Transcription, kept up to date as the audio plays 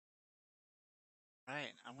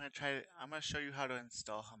Alright, I'm gonna show you how to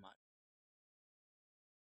install Hamachi.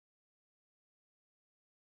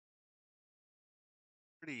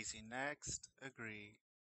 Pretty easy. Next, agree.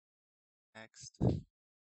 Next,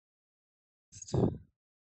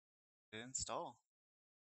 install.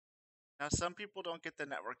 Now some people don't get the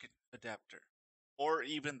network adapter or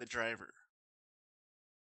even the driver.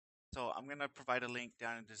 So I'm gonna provide a link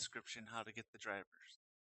down in the description how to get the drivers.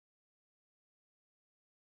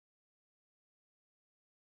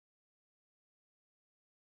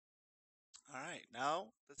 Alright, now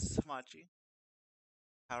this is Hamachi.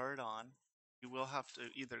 Power it on. You will have to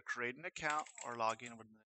either create an account or log in with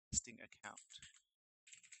an existing account.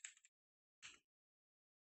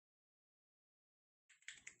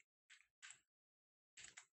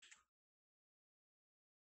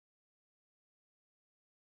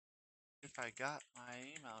 If I got my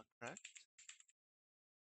email correct.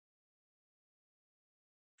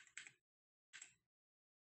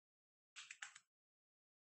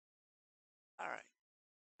 Alright,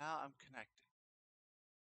 now I'm connected.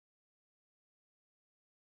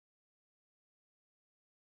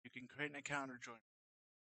 You can create an account or join.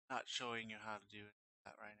 Not showing you how to do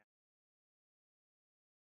that right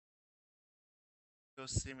now. Go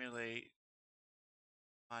simulate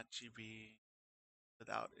Hamachi B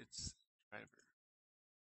without its driver.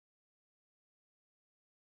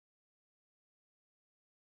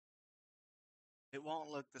 It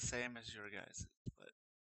won't look the same as your guys', but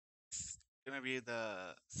it's gonna be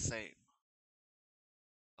the same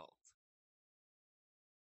result.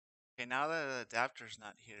 Okay, now that the adapter's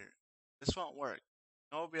not here, this won't work.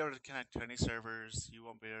 You won't be able to connect to any servers, you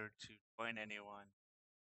won't be able to join anyone,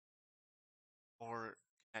 or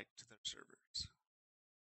connect to their servers.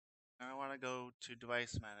 Now I want to go to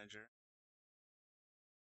Device Manager.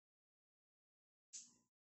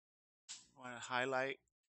 I want to highlight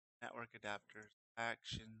Network Adapters,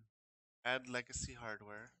 Action, Add Legacy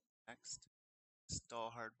Hardware. Next,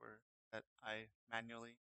 install hardware that I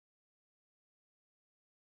manually.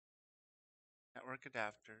 Network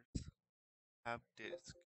adapters. Have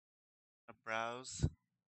disk. Browse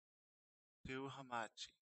to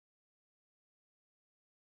Hamachi.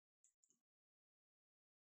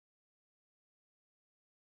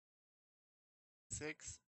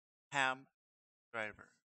 Six ham driver.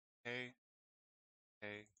 Okay.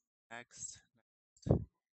 Okay. Next. Next.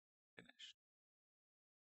 Finish.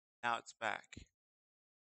 Now it's back.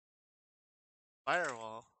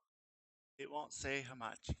 Firewall. It won't say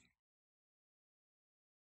Hamachi.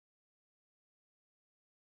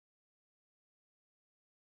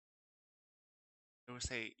 It will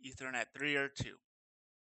say Ethernet 3 or 2.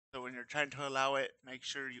 So when you're trying to allow it, make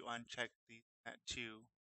sure you uncheck the Ethernet 2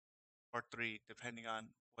 or 3, depending on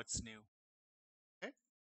what's new. Okay?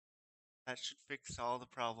 That should fix all the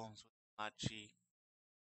problems with Hamachi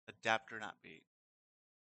adapter not being.